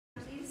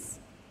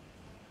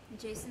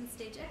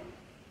Stajich.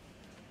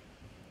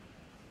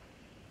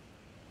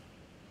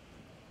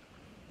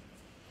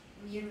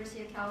 From the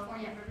University of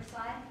California at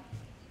Riverside,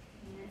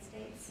 in the United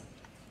States.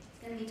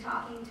 He's going to be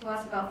talking to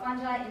us about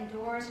fungi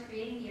indoors,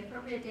 creating the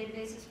appropriate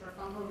databases for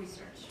fungal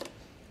research.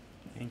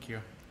 Thank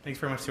you. Thanks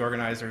very much to the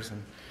organizers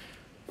and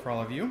for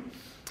all of you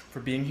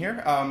for being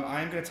here.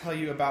 I'm going to tell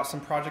you about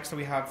some projects that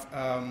we have,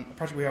 a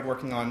project we have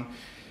working on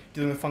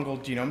dealing with fungal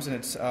genomes, and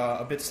it's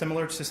a bit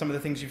similar to some of the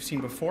things you've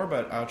seen before,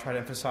 but I'll try to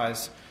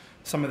emphasize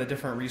some of the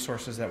different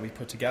resources that we've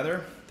put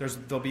together.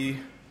 There'll be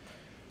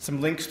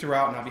some links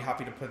throughout, and I'll be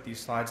happy to put these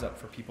slides up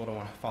for people to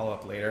want to follow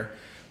up later.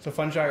 So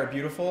fungi are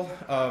beautiful,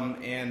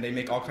 and they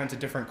make all kinds of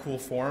different cool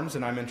forms,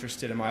 and I'm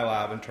interested in my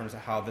lab in terms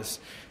of how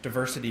this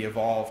diversity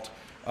evolved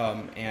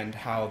and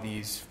how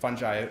these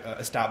fungi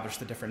establish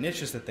the different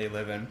niches that they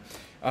live in.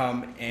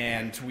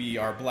 And we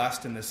are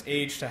blessed in this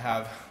age to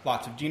have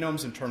lots of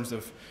genomes in terms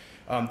of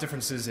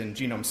differences in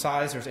genome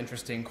size. There's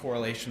interesting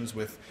correlations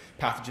with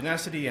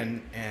pathogenicity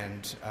and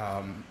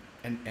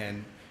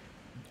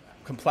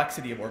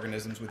complexity of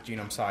organisms with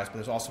genome size, but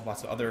there's also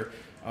lots of other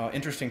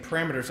interesting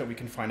parameters that we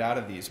can find out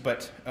of these.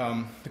 But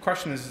the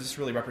question is, does this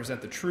really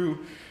represent the true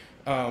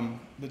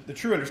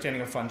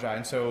understanding of fungi?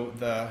 And so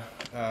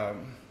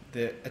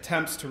the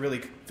attempts to really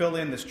fill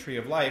in this tree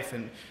of life,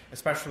 and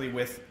especially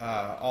with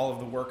all of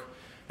the work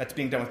that's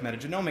being done with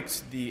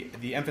metagenomics,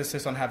 the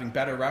emphasis on having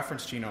better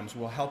reference genomes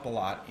will help a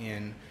lot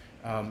in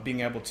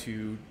being able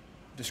to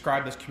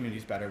describe those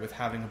communities better with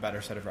having a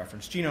better set of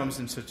reference genomes.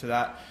 And so to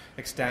that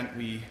extent,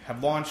 we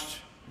have launched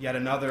yet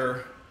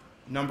another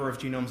number of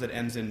genomes that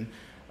ends in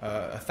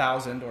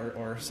 1,000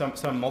 or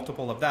some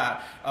multiple of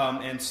that.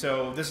 And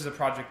so this is a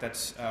project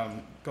that's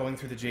going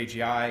through the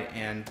JGI,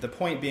 and the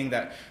point being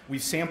that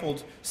we've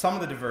sampled some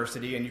of the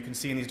diversity, and you can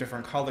see in these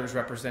different colors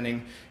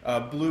representing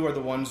blue are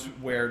the ones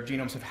where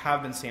genomes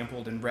have been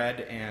sampled, and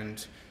red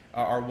and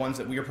are ones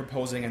that we are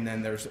proposing, and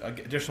then there's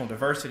additional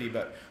diversity.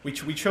 But we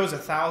chose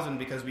 1,000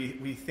 because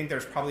we think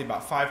there's probably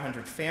about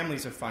 500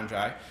 families of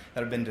fungi that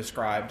have been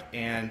described,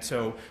 and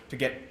so to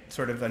get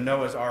sort of the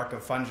Noah's Ark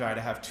of fungi,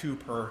 to have two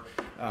per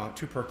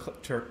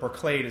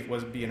clade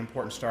would be an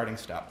important starting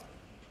step.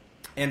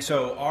 And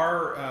so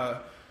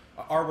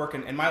our work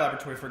in my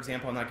laboratory, for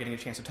example, I'm not getting a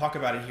chance to talk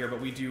about it here, but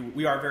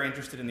we are very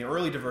interested in the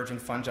early divergent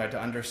fungi to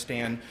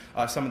understand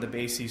some of the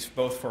bases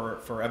both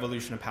for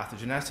evolution and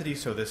pathogenicity.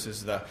 So this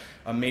is a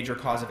major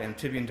cause of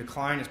amphibian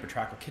decline is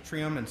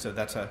Batrachochytrium, and so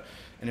that's an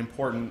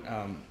important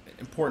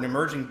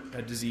emerging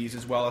disease,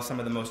 as well as some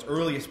of the most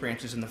earliest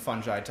branches in the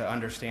fungi to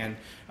understand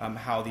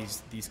how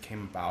these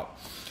came about.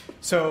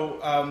 So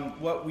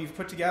what we've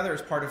put together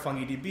as part of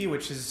FungiDB,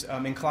 which is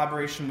in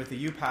collaboration with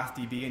the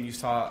UPathDB, and you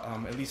saw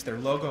at least their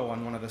logo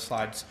on one of the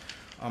slides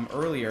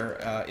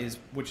earlier,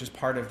 which is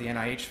part of the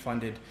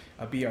NIH-funded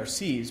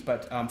BRCs.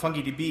 But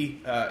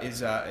FungiDB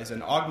is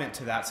an augment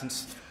to that,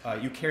 since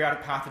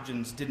eukaryotic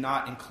pathogens did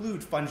not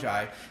include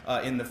fungi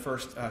in the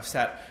first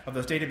set of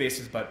those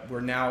databases, but we're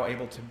now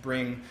able to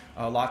bring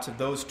lots of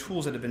those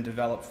tools that have been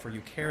developed for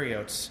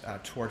eukaryotes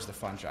towards the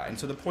fungi. And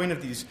so the point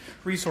of these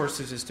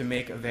resources is to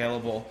make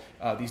available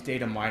these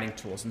data mining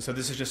tools. And so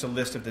this is just a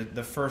list of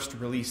the first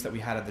release that we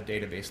had of the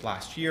database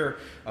last year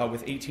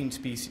with 18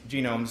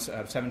 genomes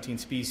of 17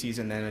 species,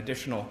 and then an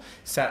additional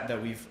set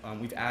that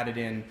we've added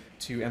in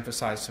to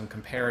emphasize some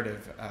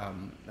comparative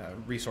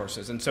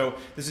resources. And so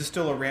this is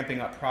still a ramping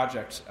up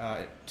project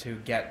to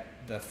get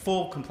the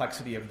full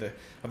complexity of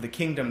the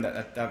kingdom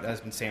that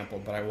has been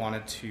sampled, but I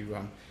wanted to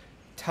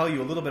tell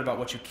you a little bit about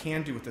what you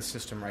can do with the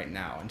system right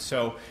now. And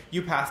so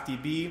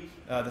UPathDB,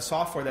 the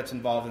software that's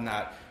involved in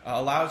that,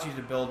 allows you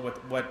to build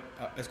what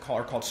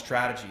are called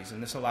strategies,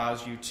 and this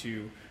allows you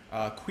to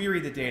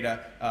query the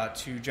data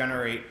to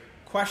generate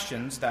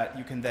questions that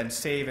you can then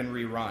save and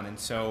rerun. And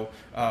so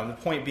the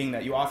point being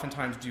that you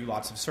oftentimes do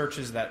lots of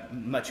searches that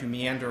let you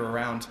meander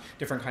around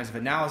different kinds of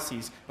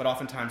analyses, but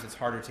oftentimes it's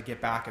harder to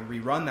get back and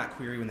rerun that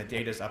query when the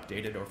data is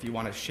updated, or if you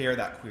want to share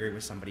that query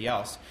with somebody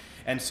else.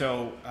 And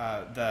so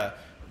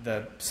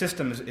the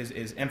system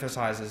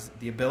emphasizes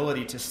the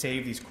ability to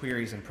save these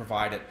queries and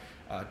provide it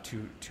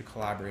to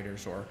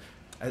collaborators, or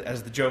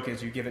as the joke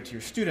is, you give it to your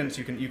students.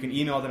 You can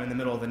email them in the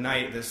middle of the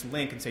night this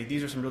link and say,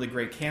 these are some really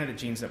great candidate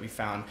genes that we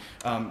found.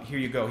 Here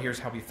you go. Here's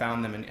how we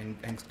found them,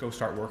 and go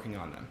start working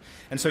on them.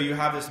 And so you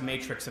have this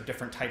matrix of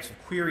different types of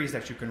queries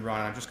that you can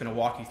run. I'm just going to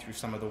walk you through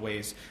some of the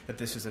ways that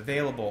this is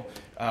available.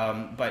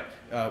 But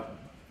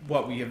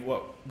what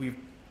we've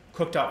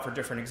cooked up for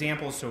different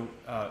examples. So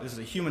this is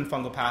a human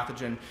fungal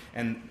pathogen,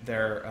 and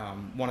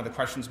one of the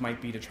questions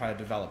might be to try to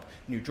develop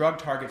new drug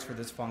targets for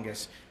this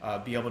fungus,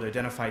 be able to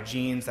identify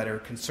genes that are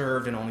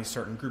conserved in only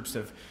certain groups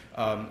of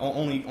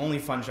only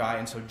fungi,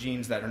 and so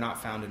genes that are not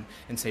found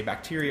in say,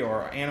 bacteria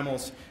or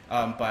animals,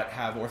 but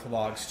have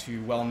orthologs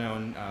to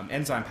well-known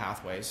enzyme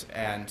pathways.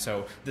 And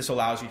so this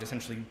allows you to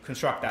essentially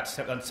construct that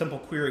simple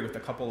query with a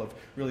couple of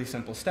really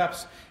simple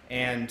steps,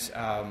 and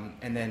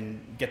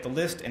then get the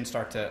list and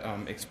start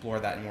to explore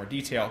that in more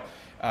detail.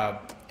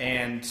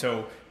 And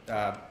so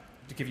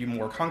to give you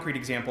more concrete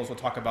examples, we'll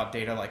talk about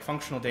data like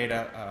functional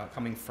data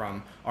coming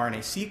from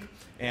RNA-seq.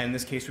 And in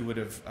this case,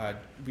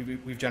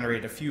 we've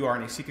generated a few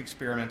RNA-seq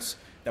experiments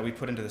that we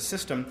put into the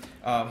system.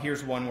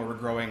 Here's one where we're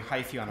growing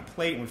hyphae on a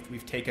plate, and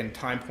we've taken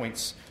time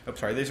points. Oh,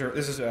 sorry, this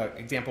is an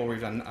example where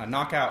we've done a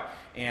knockout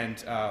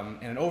and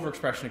an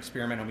overexpression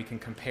experiment, and we can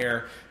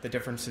compare the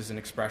differences in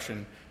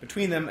expression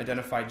between them,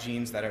 identify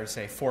genes that are,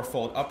 say,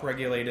 fourfold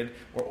upregulated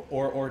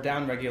or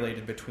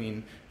downregulated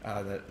between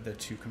the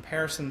two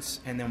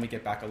comparisons, and then we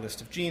get back a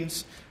list of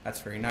genes. That's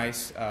very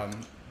nice.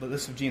 The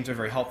list of genes are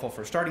very helpful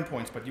for starting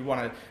points, but you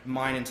want to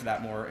mine into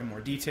that in more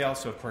detail.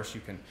 So, of course,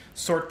 you can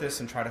sort this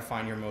and try to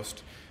find your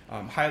most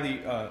highly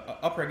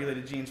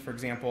upregulated genes, for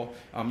example.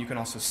 You can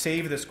also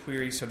save this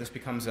query, so this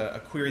becomes a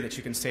query that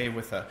you can save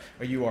with a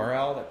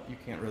URL that you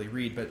can't really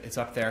read, but it's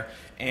up there.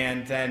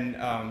 And then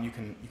you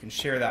can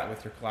share that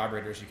with your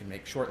collaborators. You can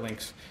make short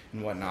links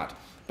and whatnot.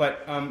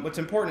 But what's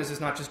important is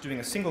it's not just doing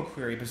a single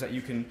query, but that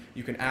you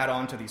can add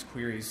on to these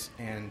queries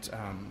and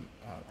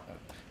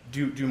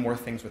do more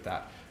things with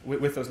that.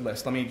 With those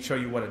lists. Let me show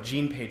you what a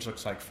gene page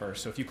looks like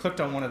first. So if you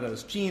clicked on one of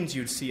those genes,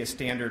 you'd see a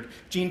standard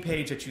gene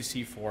page that you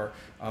see for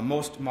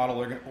most model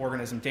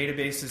organism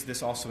databases.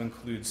 This also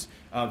includes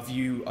a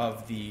view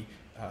of the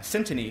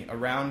synteny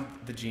around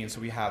the gene. So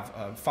we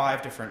have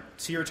 5 different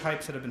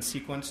serotypes that have been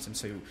sequenced, and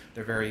so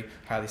they're very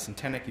highly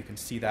syntenic. You can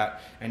see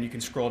that, and you can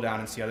scroll down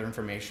and see other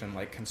information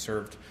like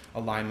conserved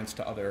alignments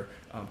to other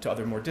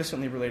more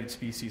distantly related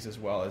species, as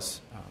well as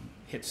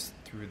hits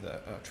through the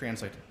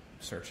translated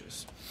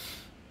searches.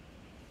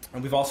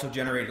 And we've also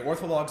generated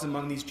orthologs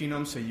among these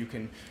genomes, so you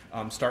can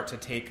start to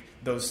take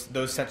those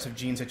sets of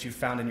genes that you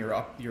found in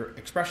your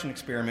expression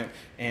experiment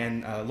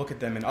and look at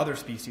them in other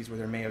species where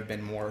there may have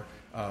been more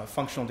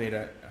functional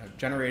data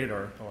generated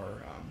or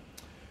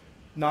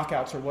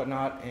knockouts or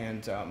whatnot.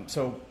 And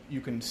so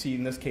you can see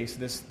in this case,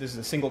 this is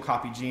a single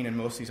copy gene in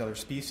most of these other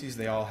species.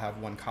 They all have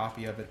one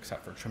copy of it,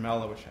 except for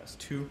Tremella, which has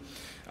 2.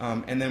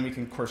 And then we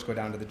can, of course, go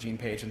down to the gene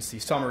page and see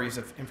summaries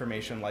of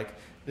information like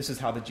this is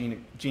how the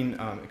gene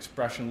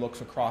expression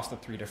looks across the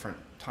 3 different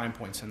time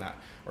points in that,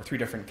 or 3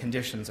 different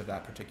conditions of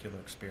that particular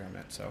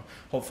experiment. So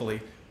hopefully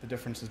the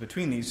differences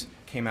between these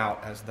came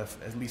out as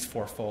at least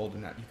fourfold,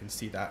 and that you can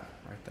see that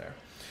right there.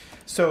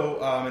 So,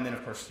 and then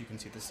of course you can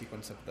see the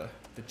sequence of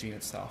the gene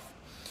itself.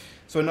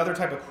 So another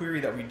type of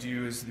query that we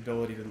do is the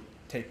ability to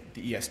take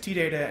the EST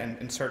data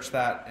and search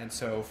that. And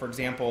so, for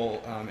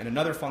example, in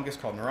another fungus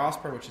called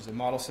Neurospora, which is a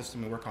model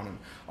system we work on in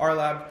our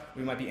lab,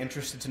 we might be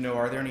interested to know,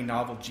 are there any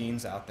novel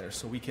genes out there?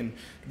 So we can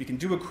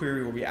do a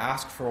query where we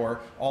ask for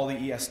all the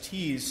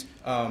ESTs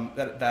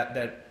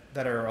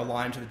that are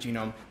aligned to the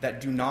genome that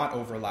do not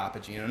overlap a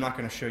gene. And I'm not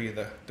going to show you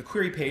the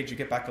query page. You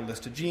get back a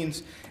list of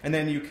genes, and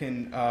then you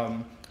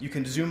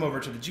can zoom over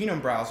to the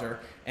genome browser.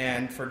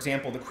 And for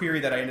example, the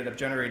query that I ended up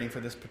generating for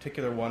this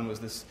particular one was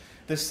this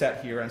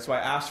set here. And so I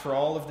asked for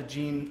all of the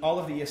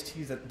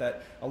ESTs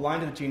that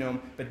aligned to the genome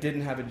but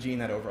didn't have a gene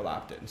that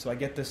overlapped it. And so I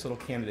get this little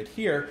candidate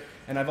here.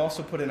 And I've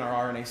also put in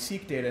our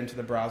RNA-seq data into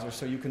the browser,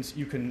 so you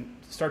can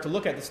start to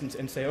look at this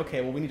and say, okay,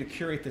 well, we need to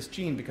curate this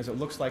gene because it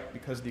looks like,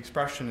 because the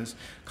expression is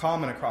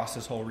common across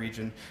this whole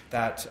region,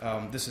 that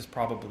this is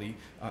probably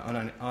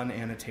an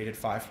unannotated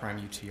 5'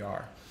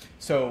 UTR.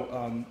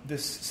 So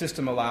this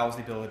system allows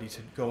the ability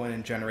to go in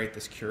and generate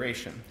this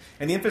curation.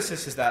 And the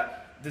emphasis is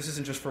that this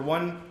isn't just for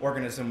one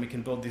organism. We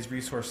can build these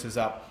resources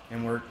up,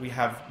 and we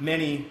have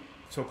many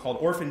so-called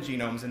orphan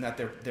genomes in that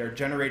they're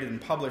generated and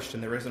published,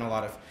 and there isn't a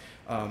lot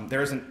of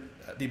there isn't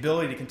the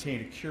ability to continue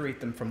to curate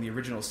them from the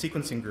original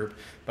sequencing group.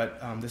 But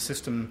the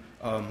system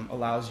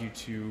allows you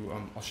to,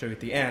 I'll show you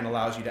at the end,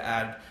 allows you to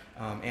add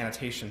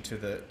annotation to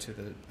the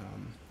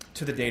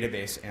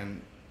database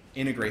and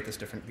integrate these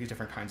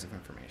different kinds of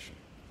information.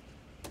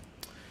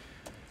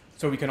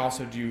 So we can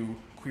also do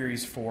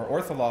queries for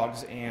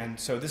orthologs, and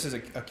so this is a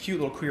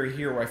cute little query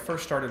here where I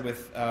first started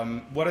with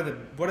what are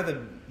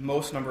the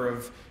most number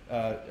of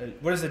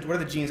what are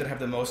the genes that have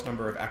the most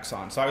number of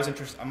exons. So I was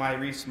interested.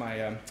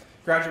 My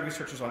graduate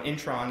research was on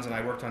introns, and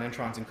I worked on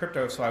introns in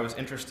crypto. So I was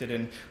interested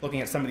in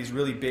looking at some of these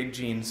really big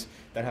genes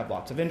that have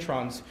lots of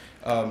introns,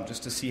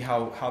 just to see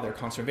how their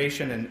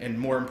conservation and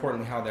more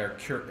importantly how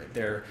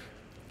their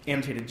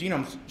annotated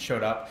genomes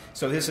showed up.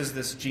 So this is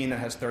this gene that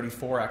has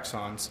 34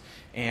 exons,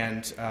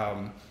 and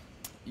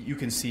you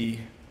can see,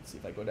 let's see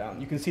if I go down,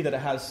 you can see that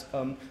it has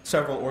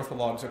several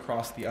orthologs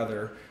across the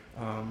other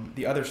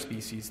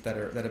species that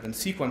have been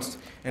sequenced.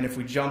 And if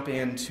we jump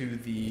into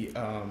the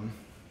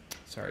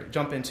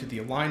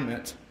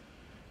alignment,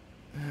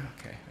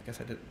 okay, I guess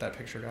that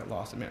picture got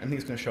lost. I think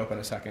it's going to show up in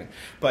a second,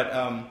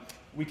 but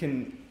we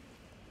can.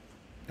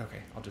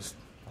 Okay, I'll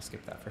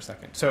skip that for a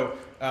second. So.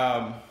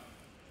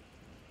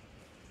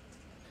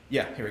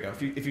 Yeah, here we go.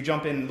 If you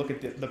jump in and look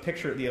at the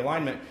picture, the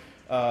alignment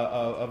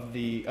of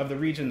the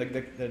region,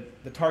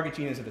 the target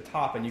gene is at the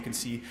top, and you can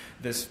see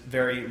this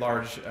very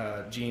large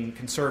gene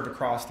conserved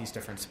across these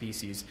different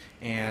species.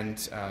 And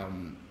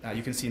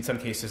you can see in some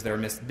cases there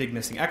are big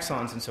missing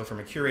exons, and so from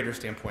a curator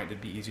standpoint,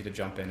 it'd be easy to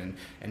jump in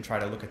and try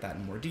to look at that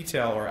in more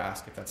detail or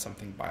ask if that's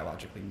something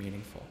biologically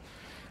meaningful.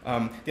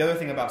 The other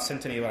thing about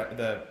synteny,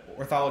 the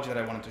orthology that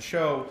I wanted to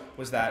show,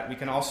 was that we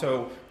can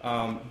also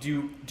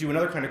do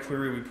another kind of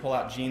query. We pull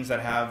out genes that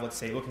have, let's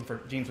say, looking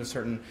for genes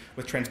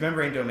with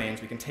transmembrane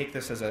domains. We can take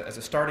this as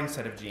a starting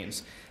set of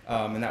genes,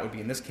 and that would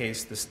be, in this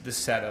case, this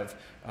set of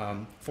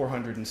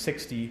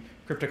 460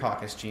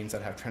 Cryptococcus genes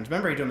that have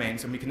transmembrane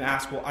domains, and we can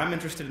ask, well, I'm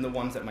interested in the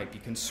ones that might be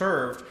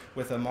conserved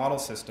with a model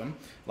system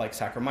like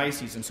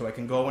Saccharomyces, and so I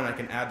can go and I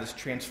can add this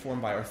transform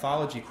by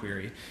orthology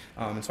query,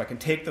 and so I can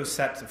take those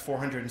sets of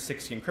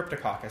 460 in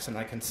Cryptococcus, and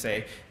I can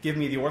say, give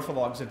me the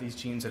orthologs of these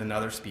genes in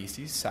another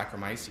species,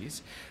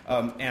 Saccharomyces,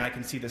 and I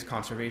can see this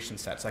conservation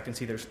set. So I can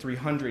see there's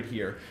 300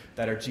 here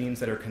that are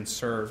genes that are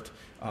conserved.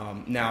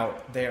 Now,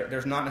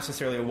 there's not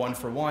necessarily a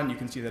one-for-one. You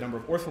can see the number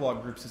of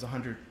ortholog groups is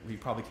 100. You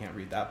probably can't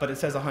read that, but it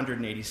says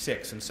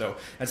 186. And so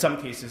in some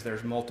cases,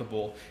 there's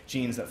multiple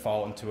genes that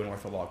fall into an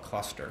ortholog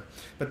cluster.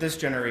 But this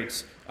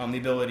generates the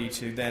ability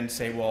to then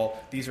say,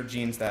 well, these are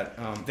genes that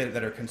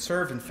are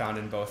conserved and found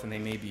in both, and they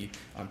may be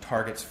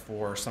targets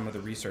for some of the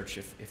research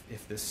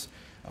if this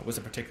was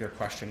a particular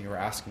question you were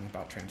asking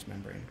about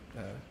transmembrane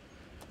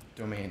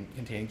domain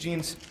containing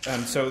genes.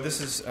 So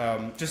this is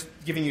just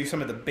giving you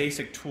some of the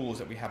basic tools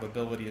that we have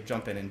ability to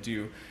jump in and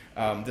do.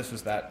 This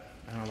was that,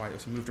 I don't know why it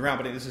was moved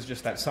around, but this is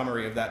just that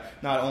summary of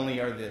that. Not only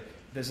are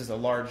this is a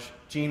large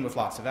gene with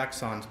lots of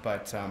exons,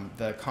 but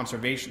the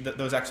conservation,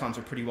 those exons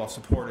are pretty well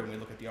supported when we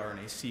look at the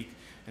RNA-seq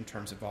in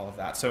terms of all of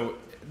that. So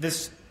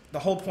the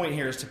whole point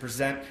here is to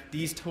present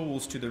these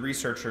tools to the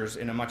researchers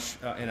in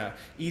a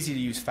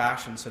easy-to-use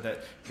fashion so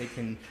that they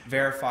can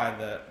verify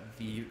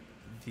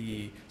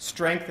the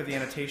strength of the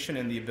annotation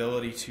and the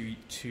ability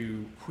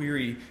to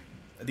query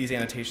these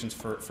annotations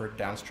for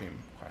downstream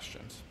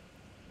questions.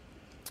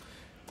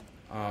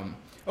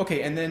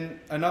 Okay, and then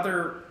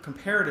another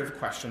comparative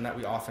question that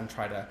we often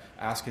try to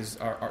ask is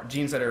are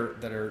genes that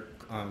are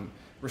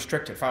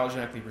restricted,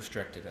 phylogenetically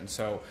restricted. And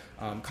so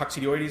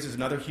coccidioides is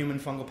another human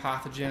fungal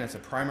pathogen. It's a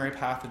primary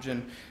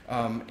pathogen.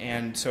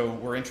 And so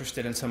we're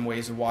interested in some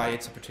ways why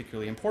it's a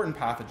particularly important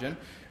pathogen,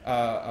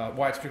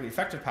 why it's a particularly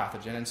effective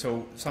pathogen. And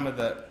so some of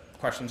the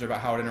questions are about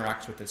how it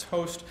interacts with its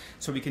host.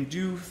 So we can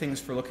do things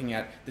for looking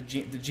at the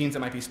genes that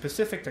might be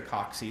specific to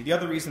cocci. The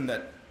other reason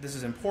that this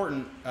is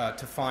important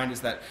to find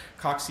is that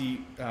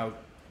cocci,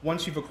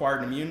 once you've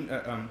acquired an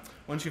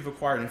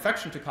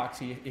infection to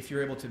cocci, if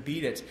you're able to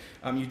beat it,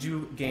 you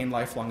do gain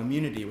lifelong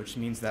immunity, which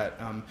means that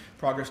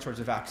progress towards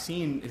a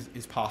vaccine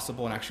is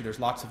possible. And actually, there's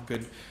lots of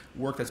good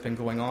work that's been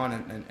going on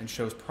and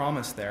shows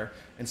promise there.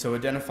 And so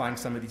identifying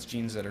some of these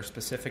genes that are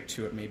specific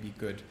to it may be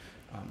good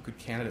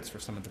candidates for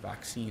some of the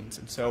vaccines.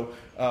 And so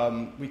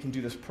we can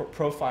do this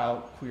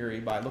profile query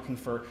by looking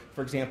for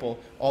example,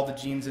 all the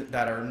genes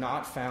that are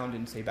not found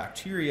in, say,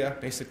 bacteria.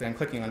 Basically, I'm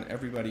clicking on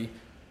everybody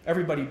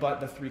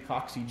but the 3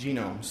 cocci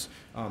genomes.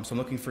 So I'm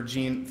looking for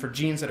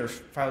genes that are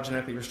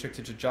phylogenetically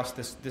restricted to just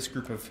this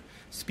group of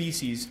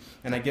species,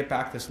 and I get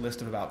back this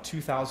list of about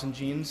 2,000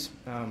 genes.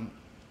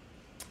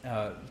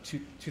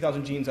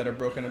 2,000 genes that are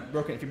broken.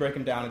 If you break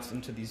them down, it's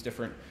into these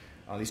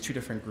two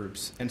different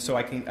groups. And so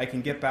I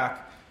can get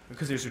back,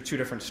 because these are 2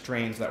 different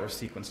strains that were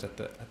sequenced at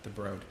the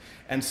Broad.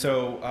 And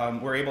so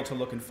we're able to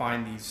look and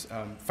find these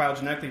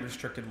phylogenetically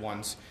restricted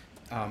ones.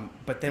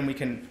 But then we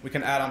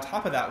can add on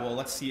top of that, well,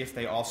 let's see if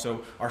they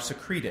also are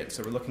secreted.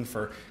 So we're looking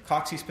for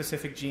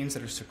cocci-specific genes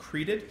that are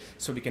secreted.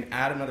 So we can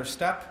add another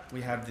step.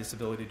 We have this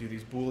ability to do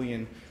these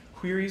Boolean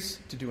queries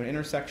to do an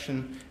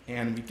intersection,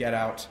 and we get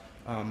out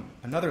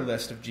another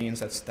list of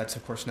genes that's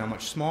of course now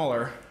much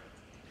smaller.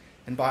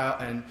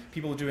 And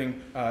people are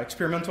doing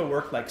experimental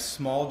work like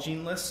small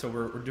gene lists, so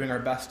we're doing our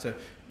best to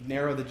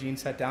narrow the gene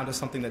set down to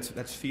something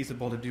that's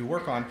feasible to do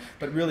work on.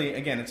 But really,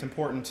 again, it's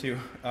important to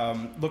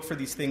look for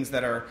these things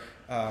that are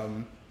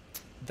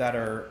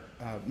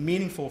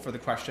meaningful for the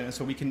question, and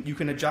so you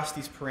can adjust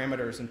these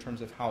parameters in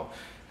terms of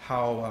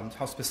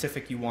how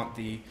specific you want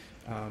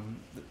how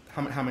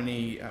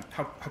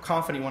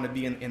confident you want to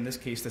be in this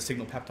case the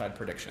signal peptide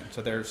prediction.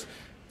 So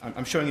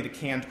I'm showing you the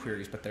canned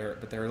queries, but there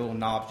are little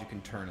knobs you can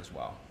turn as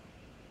well.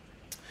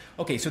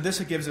 Okay, so this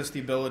gives us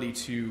the ability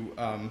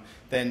to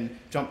then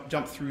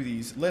jump through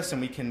these lists, and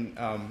we can,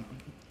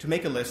 to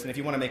make a list, and if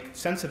you want to make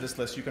sense of this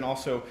list, you can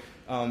also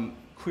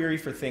query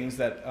for things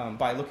that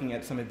by looking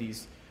at some of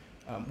these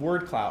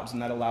word clouds,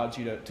 and that allows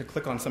you to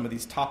click on some of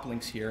these top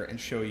links here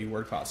and show you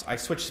word clouds. I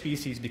switched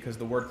species because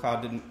the word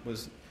cloud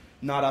was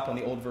not up on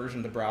the old version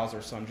of the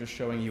browser, so I'm just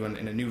showing you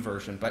in a new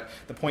version. But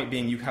the point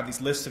being, you have these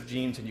lists of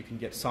genes, and you can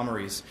get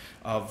summaries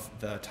of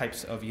the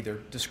types of either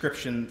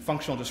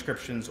functional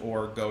descriptions,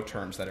 or Go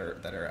terms that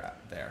are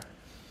there.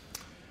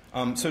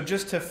 So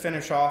just to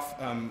finish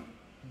off,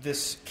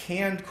 this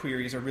canned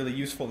queries are really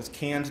useful, this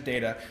canned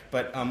data,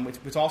 but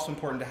it's also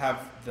important to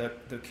have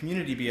the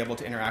community be able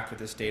to interact with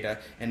this data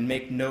and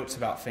make notes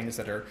about things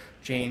that are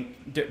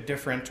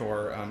different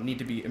or need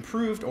to be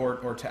improved,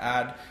 or to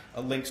add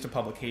links to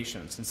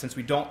publications. And since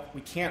we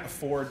can't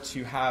afford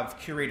to have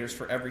curators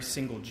for every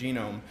single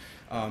genome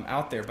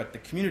out there, but the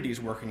community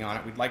is working on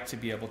it, we'd like to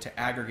be able to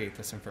aggregate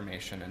this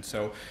information. And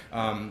so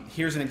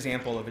here's an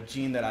example of a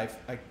gene that I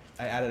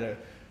added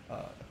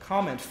a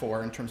comment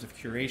for in terms of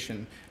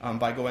curation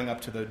by going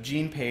up to the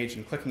gene page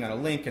and clicking on a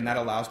link, and that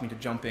allows me to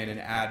jump in and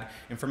add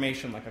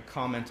information like a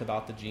comment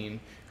about the gene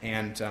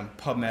and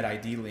PubMed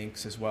ID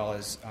links, as well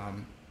as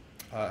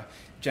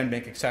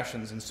GenBank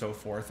accessions and so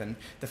forth. And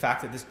the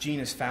fact that this gene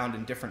is found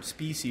in different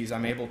species,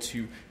 I'm able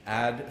to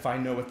add, if I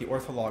know what the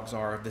orthologs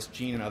are of this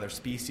gene in other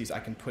species, I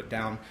can put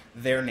down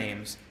their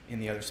names in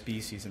the other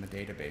species in the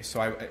database.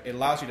 So it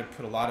allows you to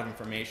put a lot of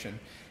information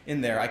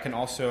in there. I can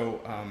also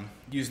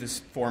use this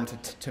form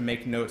to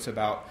make notes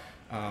about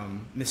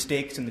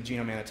mistakes in the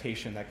genome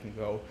annotation that can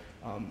go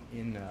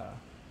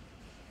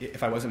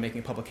if I wasn't making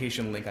a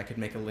publication link, I could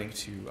make a link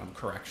to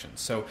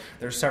corrections. So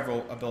there's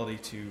several ability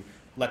to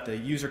let the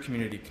user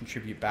community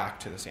contribute back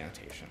to this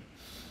annotation.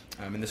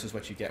 And this is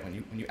what you get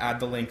when you add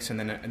the links, and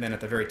then at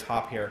the very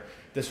top here,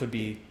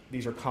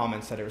 these are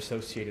comments that are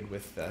associated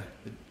with the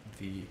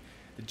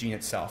gene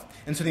itself.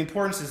 And so the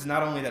importance is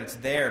not only that it's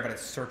there, but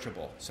it's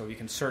searchable. So you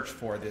can search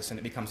for this, and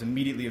it becomes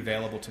immediately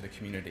available to the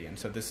community. And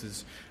so this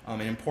is an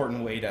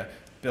important way to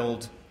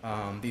build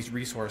these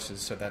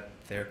resources so that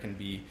there can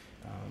be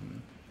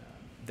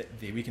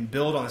we can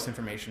build on this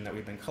information that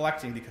we've been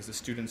collecting, because the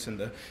students and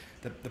the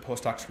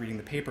postdocs reading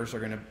the papers are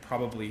going to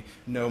probably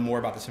know more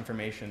about this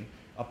information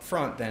up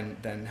front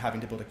than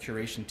having to build a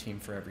curation team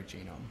for every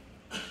genome.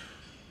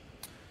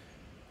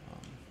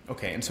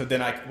 Okay, and so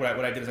then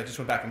what I did is I just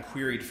went back and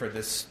queried for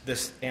this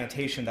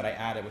annotation that I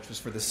added, which was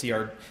for the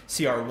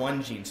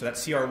CR1 gene. So that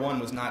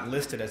CR1 was not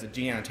listed as a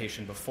gene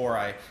annotation before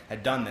I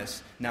had done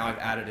this. Now I've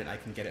added it, I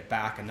can get it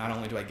back, and not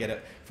only do I get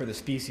it for the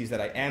species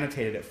that I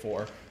annotated it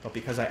for, but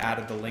because I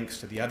added the links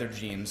to the other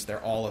genes,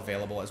 they're all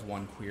available as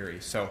one query.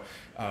 So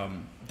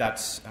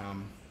that's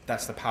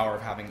the power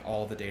of having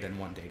all the data in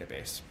one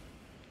database.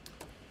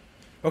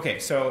 Okay,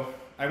 so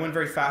I went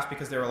very fast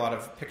because there are a lot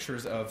of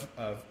pictures of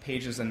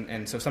pages,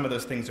 and so some of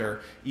those things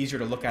are easier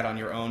to look at on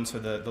your own. So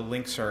the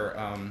links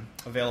are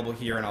available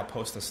here, and I'll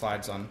post the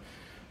slides on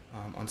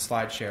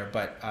SlideShare.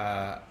 But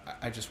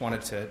I just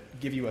wanted to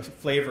give you a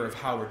flavor of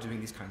how we're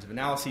doing these kinds of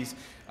analyses.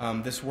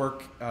 This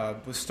work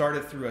was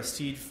started through a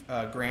seed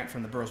grant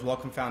from the Burroughs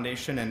Wellcome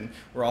Foundation, and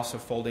we're also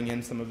folding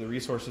in some of the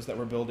resources that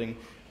we're building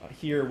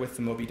here with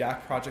the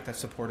MobiDAC project that's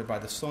supported by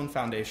the Sloan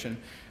Foundation.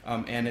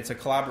 And it's a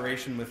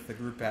collaboration with the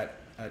group at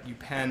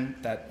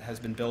UPenn that has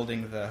been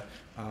building the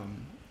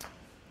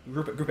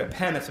group at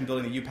Penn that's been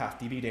building the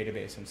UPathDB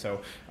database, and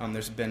so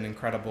there's been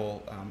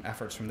incredible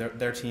efforts from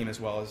their team as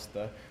well as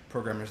the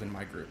programmers in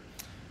my group.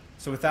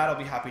 So with that, I'll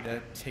be happy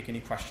to take any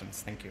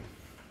questions. Thank you.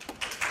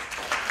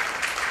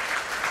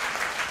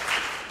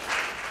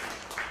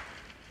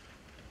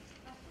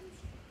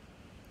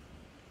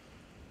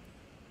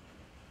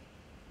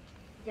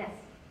 Yes.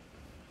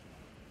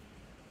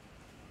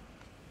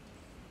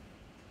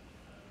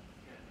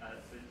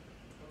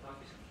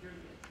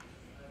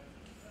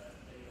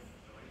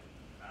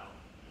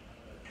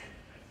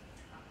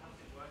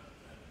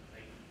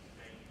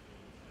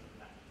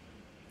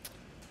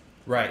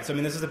 Right. So I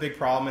mean, this is a big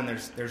problem, and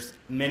there's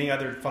many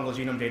other fungal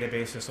genome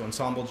databases. So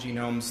Ensemble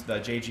Genomes, the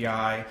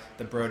JGI,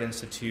 the Broad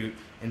Institute,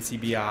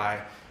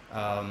 NCBI.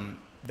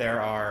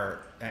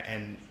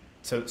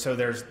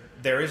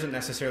 There isn't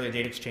necessarily a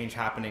data exchange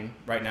happening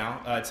right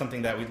now. It's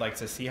something that we'd like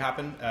to see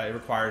happen. It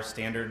requires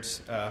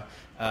standards one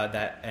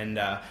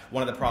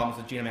of the problems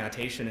with genome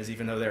annotation is,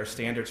 even though there are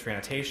standards for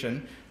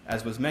annotation,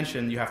 as was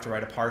mentioned, you have to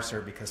write a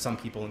parser because some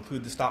people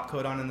include the stop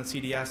codon in the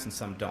CDS and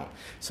some don't.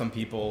 Some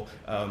people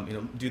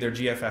do their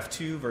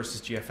GFF2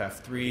 versus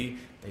GFF3.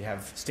 They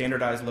have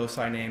standardized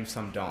loci names,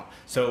 some don't.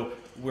 So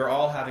we're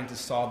all having to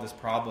solve this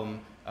problem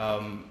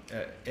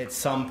at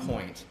some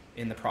point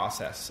in the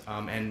process.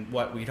 And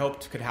what we'd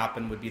hoped could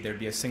happen would be there'd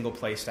be a single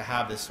place to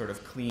have this sort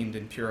of cleaned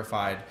and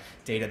purified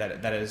data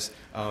that is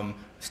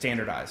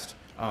standardized.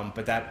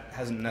 But that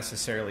hasn't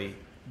necessarily,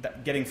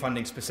 getting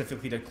funding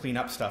specifically to clean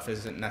up stuff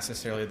isn't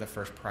necessarily the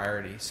first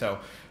priority. So,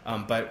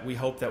 but we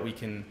hope that we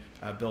can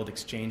build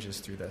exchanges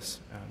through this.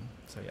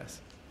 So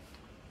yes.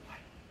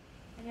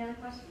 Any other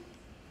questions?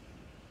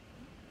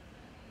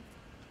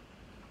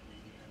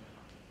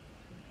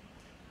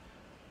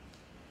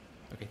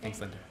 Okay, thanks,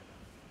 Linda.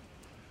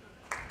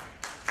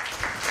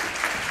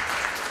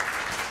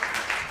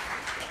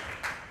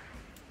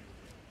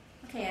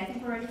 Okay, I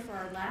think we're ready for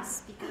our last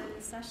speaker in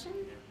the session.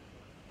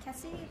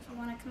 Cassie, if you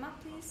want to come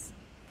up, please.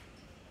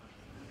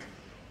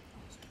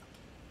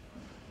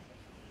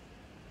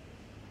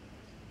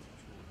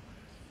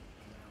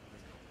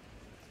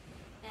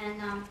 And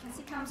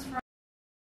Cassie comes from